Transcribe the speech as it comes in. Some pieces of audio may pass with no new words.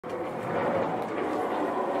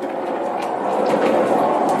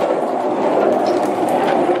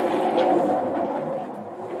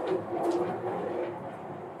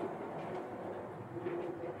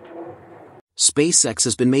SpaceX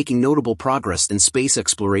has been making notable progress in space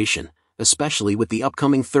exploration, especially with the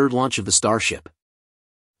upcoming third launch of the Starship.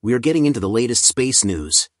 We are getting into the latest space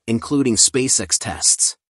news, including SpaceX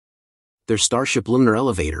tests. Their Starship lunar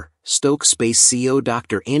elevator, Stoke Space CEO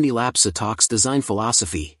Dr. Andy Lapsa talks design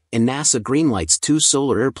philosophy, and NASA greenlights 2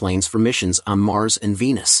 solar airplanes for missions on Mars and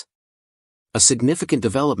Venus. A significant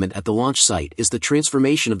development at the launch site is the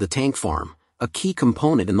transformation of the tank farm, a key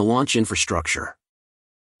component in the launch infrastructure.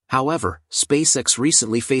 However, SpaceX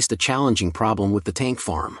recently faced a challenging problem with the tank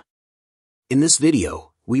farm. In this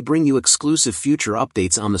video, we bring you exclusive future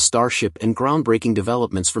updates on the Starship and groundbreaking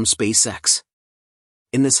developments from SpaceX.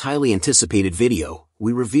 In this highly anticipated video,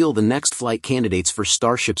 we reveal the next flight candidates for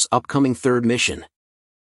Starship's upcoming third mission.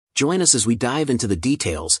 Join us as we dive into the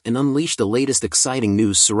details and unleash the latest exciting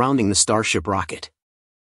news surrounding the Starship rocket.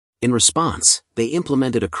 In response, they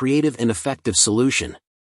implemented a creative and effective solution,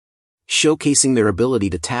 showcasing their ability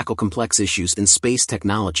to tackle complex issues in space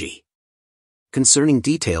technology. Concerning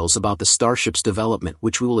details about the Starship's development,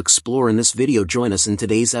 which we will explore in this video, join us in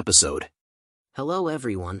today's episode. Hello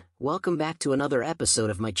everyone, welcome back to another episode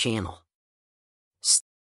of my channel.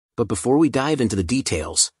 But before we dive into the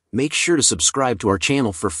details, make sure to subscribe to our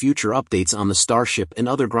channel for future updates on the Starship and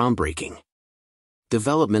other groundbreaking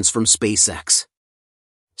developments from SpaceX.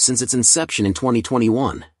 Since its inception in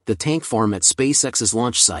 2021, the tank farm at SpaceX's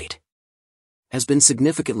launch site has been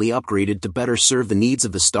significantly upgraded to better serve the needs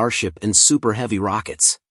of the Starship and Super Heavy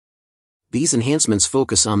rockets. These enhancements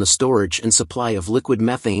focus on the storage and supply of liquid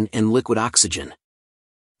methane and liquid oxygen.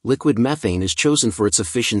 Liquid methane is chosen for its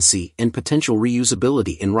efficiency and potential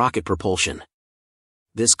reusability in rocket propulsion.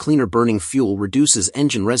 This cleaner burning fuel reduces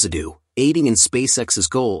engine residue, aiding in SpaceX's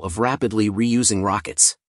goal of rapidly reusing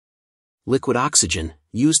rockets. Liquid oxygen,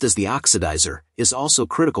 used as the oxidizer, is also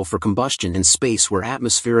critical for combustion in space where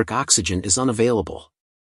atmospheric oxygen is unavailable.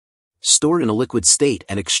 Stored in a liquid state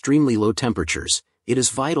at extremely low temperatures, it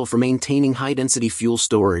is vital for maintaining high-density fuel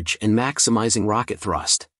storage and maximizing rocket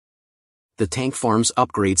thrust. The tank farm's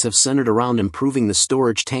upgrades have centered around improving the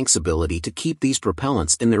storage tank's ability to keep these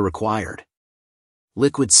propellants in their required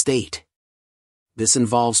liquid state. This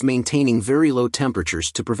involves maintaining very low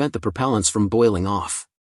temperatures to prevent the propellants from boiling off.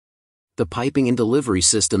 The piping and delivery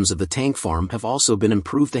systems of the tank farm have also been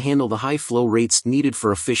improved to handle the high flow rates needed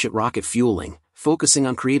for efficient rocket fueling, focusing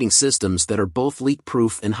on creating systems that are both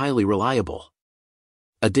leak-proof and highly reliable.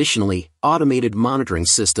 Additionally, automated monitoring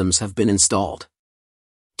systems have been installed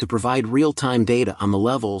to provide real-time data on the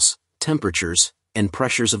levels, temperatures, and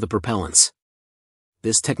pressures of the propellants.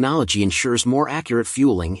 This technology ensures more accurate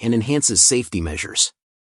fueling and enhances safety measures.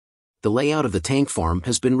 The layout of the tank farm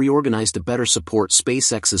has been reorganized to better support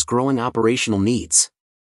SpaceX's growing operational needs.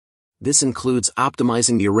 This includes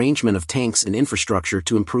optimizing the arrangement of tanks and infrastructure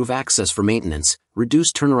to improve access for maintenance,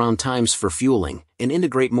 reduce turnaround times for fueling, and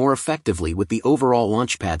integrate more effectively with the overall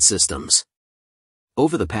launchpad systems.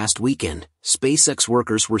 Over the past weekend, SpaceX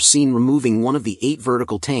workers were seen removing one of the 8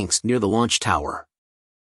 vertical tanks near the launch tower.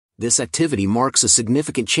 This activity marks a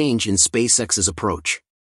significant change in SpaceX's approach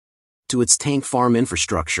to its tank farm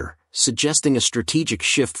infrastructure, suggesting a strategic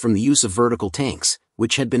shift from the use of vertical tanks,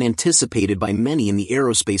 which had been anticipated by many in the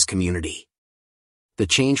aerospace community. The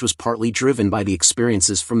change was partly driven by the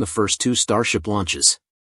experiences from the first 2 Starship launches.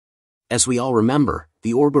 As we all remember,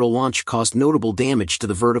 the orbital launch caused notable damage to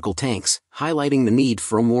the vertical tanks, highlighting the need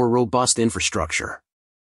for a more robust infrastructure.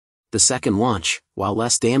 The second launch, while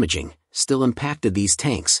less damaging, still impacted these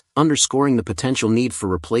tanks, underscoring the potential need for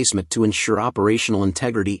replacement to ensure operational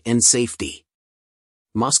integrity and safety.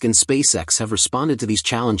 Musk and SpaceX have responded to these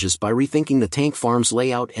challenges by rethinking the tank farm's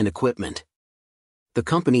layout and equipment. The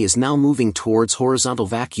company is now moving towards horizontal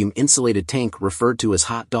vacuum-insulated tank referred to as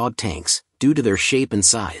hot dog tanks, due to their shape and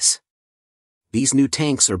size. These new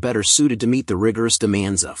tanks are better suited to meet the rigorous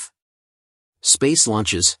demands of space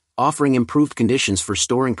launches, offering improved conditions for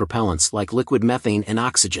storing propellants like liquid methane and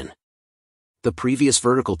oxygen. The previous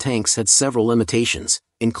vertical tanks had several limitations,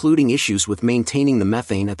 including issues with maintaining the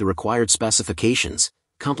methane at the required specifications,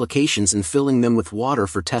 complications in filling them with water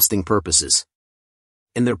for testing purposes,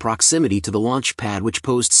 and their proximity to the launch pad, which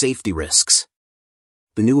posed safety risks.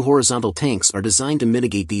 The new horizontal tanks are designed to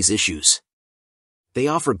mitigate these issues. They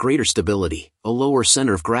offer greater stability, a lower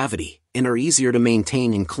center of gravity, and are easier to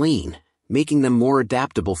maintain and clean, making them more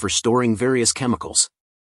adaptable for storing various chemicals.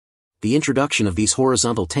 The introduction of these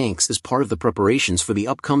horizontal tanks is part of the preparations for the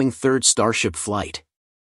upcoming third Starship flight.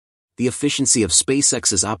 The efficiency of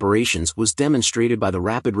SpaceX's operations was demonstrated by the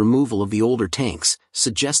rapid removal of the older tanks,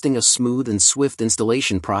 suggesting a smooth and swift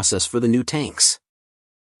installation process for the new tanks.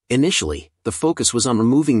 Initially, the focus was on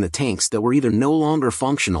removing the tanks that were either no longer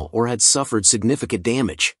functional or had suffered significant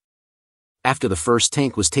damage. After the first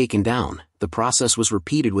tank was taken down, the process was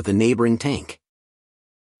repeated with a neighboring tank.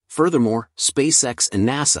 Furthermore, SpaceX and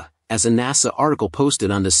NASA, as a NASA article posted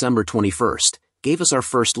on December 21st, gave us our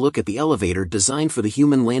first look at the elevator designed for the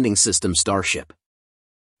human landing system Starship.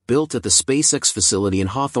 Built at the SpaceX facility in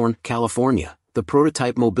Hawthorne, California, the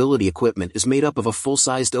prototype mobility equipment is made up of a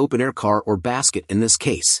full-sized open-air car or basket in this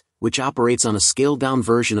case, which operates on a scaled-down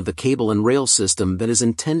version of the cable and rail system that is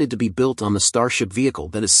intended to be built on the Starship vehicle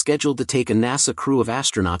that is scheduled to take a NASA crew of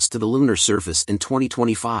astronauts to the lunar surface in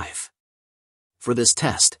 2025. For this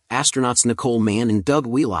test, astronauts Nicole Mann and Doug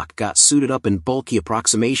Wheelock got suited up in bulky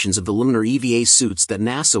approximations of the lunar EVA suits that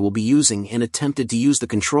NASA will be using and attempted to use the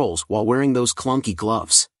controls while wearing those clunky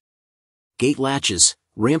gloves. Gate latches,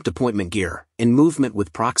 ramped appointment gear, and movement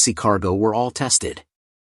with proxy cargo were all tested.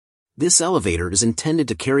 This elevator is intended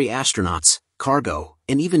to carry astronauts, cargo,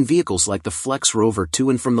 and even vehicles like the Flex rover to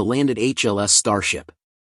and from the landed SLS Starship.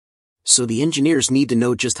 So the engineers need to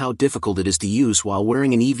know just how difficult it is to use while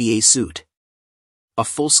wearing an EVA suit. A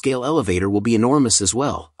full-scale elevator will be enormous as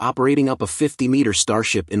well, operating up a 50-meter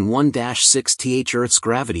Starship in 1-6th Earth's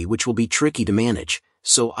gravity, which will be tricky to manage.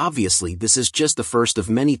 So obviously this is just the first of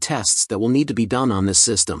many tests that will need to be done on this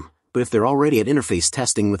system, but if they're already at interface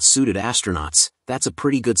testing with suited astronauts, that's a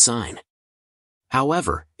pretty good sign.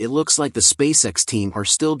 However, it looks like the SpaceX team are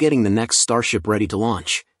still getting the next Starship ready to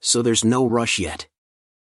launch, so there's no rush yet.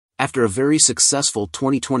 After a very successful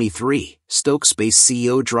 2023, Stoke Space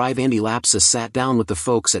CEO Drive Andy Lapsa sat down with the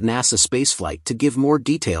folks at NASA Spaceflight to give more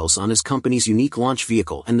details on his company's unique launch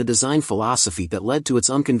vehicle and the design philosophy that led to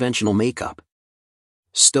its unconventional makeup.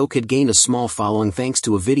 Stoke had gained a small following thanks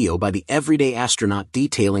to a video by the everyday astronaut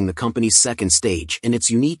detailing the company's second stage and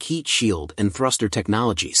its unique heat shield and thruster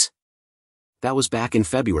technologies. That was back in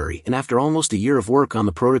February, and after almost a year of work on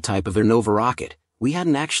the prototype of their Nova rocket, we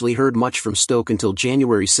hadn't actually heard much from Stoke until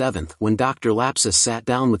January 7th when Dr. Lapsa sat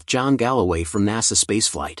down with John Galloway from NASA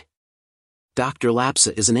Spaceflight. Dr.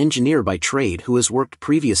 Lapsa is an engineer by trade who has worked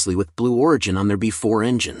previously with Blue Origin on their B-4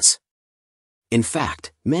 engines. In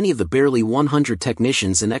fact, many of the barely 100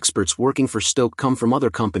 technicians and experts working for Stoke come from other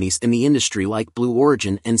companies in the industry like Blue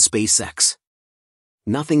Origin and SpaceX.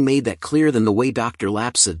 Nothing made that clearer than the way Dr.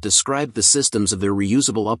 Lapsa described the systems of their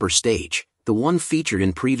reusable upper stage, the one featured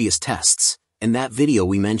in previous tests, and that video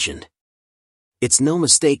we mentioned. It's no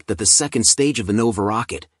mistake that the second stage of the Nova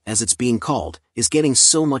rocket, as it's being called, is getting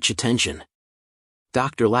so much attention.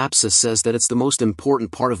 Dr. Lapsa says that it's the most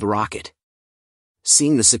important part of the rocket.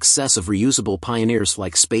 Seeing the success of reusable pioneers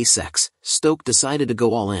like SpaceX, Stoke decided to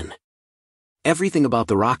go all in. Everything about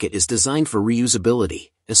the rocket is designed for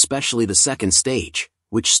reusability, especially the second stage,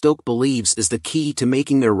 which Stoke believes is the key to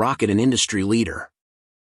making their rocket an industry leader.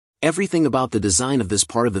 Everything about the design of this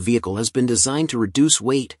part of the vehicle has been designed to reduce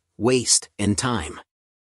weight, waste, and time.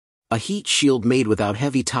 A heat shield made without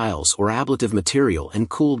heavy tiles or ablative material and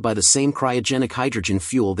cooled by the same cryogenic hydrogen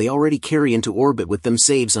fuel they already carry into orbit with them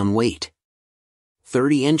saves on weight.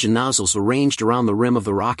 30 engine nozzles arranged around the rim of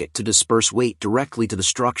the rocket to disperse weight directly to the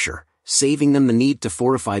structure, saving them the need to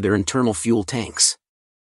fortify their internal fuel tanks.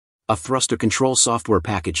 A thruster control software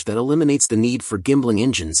package that eliminates the need for gimbling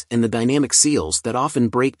engines and the dynamic seals that often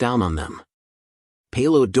break down on them.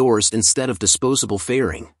 Payload doors instead of disposable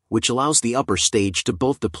fairing, which allows the upper stage to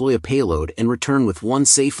both deploy a payload and return with one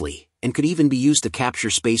safely, and could even be used to capture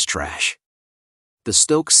space trash. The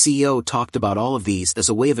Stoke CEO talked about all of these as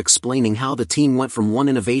a way of explaining how the team went from one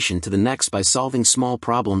innovation to the next by solving small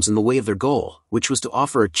problems in the way of their goal, which was to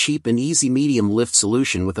offer a cheap and easy medium lift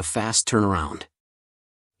solution with a fast turnaround.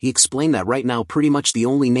 He explained that right now pretty much the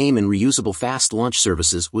only name in reusable fast launch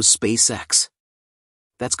services was SpaceX.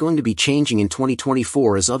 That's going to be changing in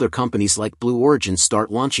 2024 as other companies like Blue Origin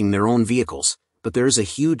start launching their own vehicles, but there is a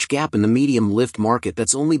huge gap in the medium lift market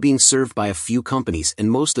that's only being served by a few companies, and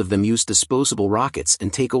most of them use disposable rockets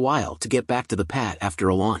and take a while to get back to the pad after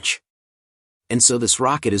a launch. And so this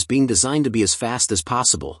rocket is being designed to be as fast as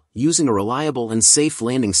possible, using a reliable and safe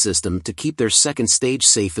landing system to keep their second stage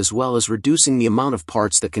safe as well as reducing the amount of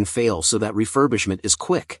parts that can fail so that refurbishment is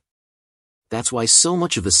quick. That's why so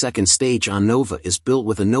much of the second stage on Nova is built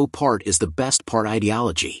with a no part is the best part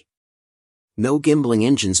ideology. No gimbling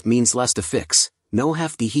engines means less to fix, no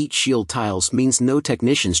hefty heat shield tiles means no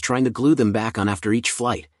technicians trying to glue them back on after each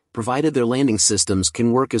flight, provided their landing systems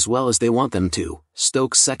can work as well as they want them to.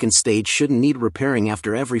 Stoke's second stage shouldn't need repairing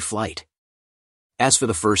after every flight. As for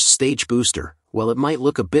the first stage booster, well, it might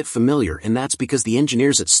look a bit familiar, and that's because the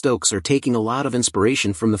engineers at Stokes are taking a lot of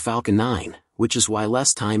inspiration from the Falcon 9, which is why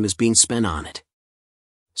less time is being spent on it.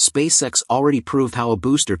 SpaceX already proved how a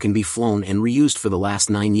booster can be flown and reused for the last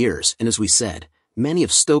 9 years, and as we said, many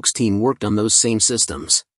of Stokes' team worked on those same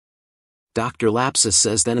systems. Dr. Lapsus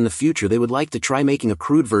says that in the future they would like to try making a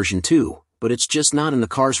crewed version too, but it's just not in the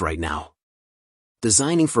cars right now.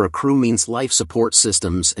 Designing for a crew means life support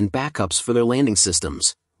systems and backups for their landing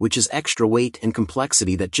systems, which is extra weight and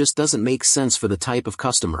complexity that just doesn't make sense for the type of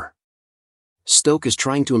customer Stoke is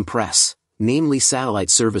trying to impress, namely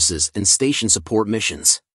satellite services and station support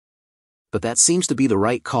missions. But that seems to be the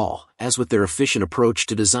right call, as with their efficient approach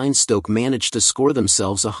to design, Stoke managed to score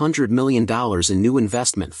themselves $100 million in new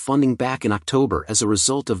investment funding back in October as a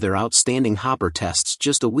result of their outstanding Hopper tests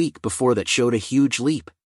just a week before that showed a huge leap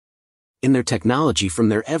in their technology from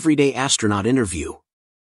their everyday astronaut interview.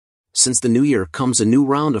 Since the new year comes a new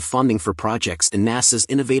round of funding for projects in NASA's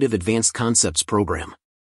Innovative Advanced Concepts program.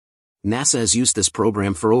 NASA has used this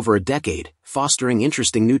program for over a decade, fostering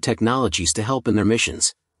interesting new technologies to help in their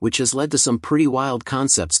missions, which has led to some pretty wild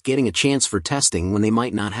concepts getting a chance for testing when they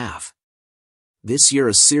might not have. This year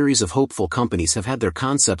a series of hopeful companies have had their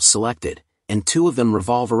concepts selected, and 2 of them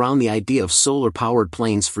revolve around the idea of solar-powered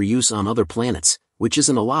planes for use on other planets, which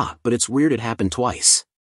isn't a lot, but it's weird it happened twice.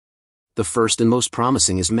 The first and most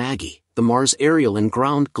promising is Maggie, the Mars Aerial and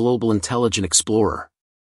Ground Global Intelligent Explorer.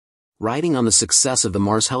 Riding on the success of the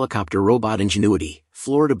Mars helicopter robot Ingenuity,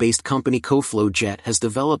 Florida-based company CoFlow Jet has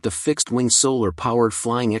developed a fixed-wing solar-powered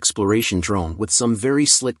flying exploration drone with some very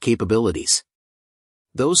slick capabilities.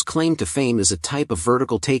 Those claim to fame is a type of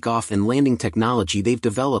vertical takeoff and landing technology they've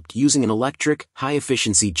developed using an electric,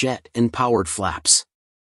 high-efficiency jet and powered flaps.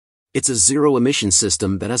 It's a zero-emission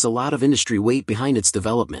system that has a lot of industry weight behind its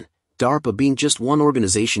development, DARPA being just one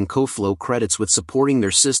organization CoFlow credits with supporting their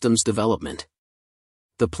system's development.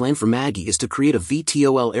 The plan for Maggie is to create a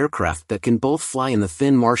VTOL aircraft that can both fly in the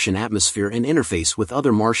thin Martian atmosphere and interface with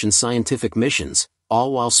other Martian scientific missions,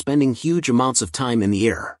 all while spending huge amounts of time in the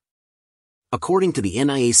air. According to the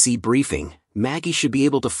NIAC briefing, Maggie should be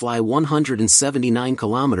able to fly 179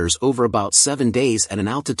 kilometers over about 7 days at an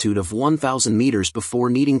altitude of 1,000 meters before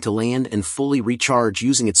needing to land and fully recharge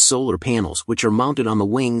using its solar panels, which are mounted on the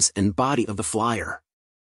wings and body of the flyer.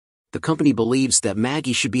 The company believes that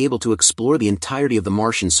Maggie should be able to explore the entirety of the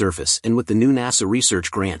Martian surface, and with the new NASA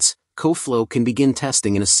research grants, CoFlow can begin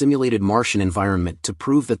testing in a simulated Martian environment to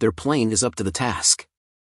prove that their plane is up to the task.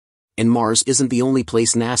 And Mars isn't the only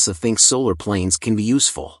place NASA thinks solar planes can be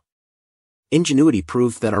useful. Ingenuity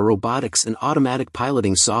proved that our robotics and automatic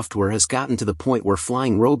piloting software has gotten to the point where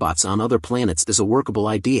flying robots on other planets is a workable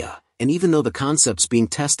idea, and even though the concepts being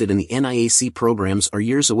tested in the NIAC programs are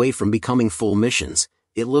years away from becoming full missions,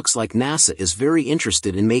 it looks like NASA is very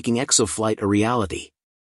interested in making exoflight a reality.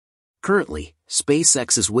 Currently,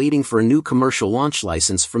 SpaceX is waiting for a new commercial launch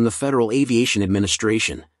license from the Federal Aviation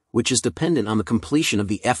Administration, which is dependent on the completion of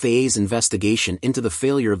the FAA's investigation into the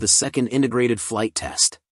failure of the second integrated flight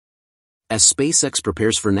test. As SpaceX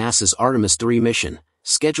prepares for NASA's Artemis III mission,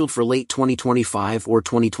 scheduled for late 2025 or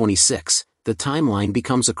 2026, the timeline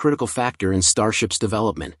becomes a critical factor in Starship's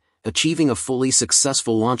development. Achieving a fully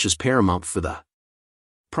successful launch is paramount for the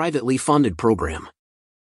privately funded program.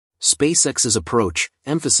 SpaceX's approach,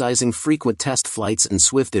 emphasizing frequent test flights and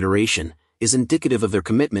swift iteration, is indicative of their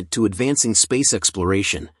commitment to advancing space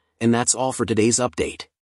exploration, and that's all for today's update.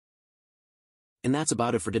 And that's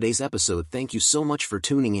about it for today's episode. Thank you so much for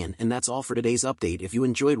tuning in, and that's all for today's update. If you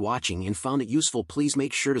enjoyed watching and found it useful, please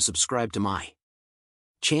make sure to subscribe to my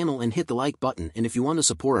channel and hit the like button. And if you want to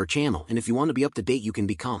support our channel and if you want to be up to date, you can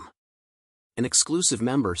become an exclusive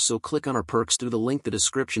member, so click on our perks through the link in the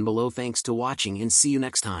description below. Thanks to watching and see you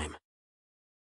next time.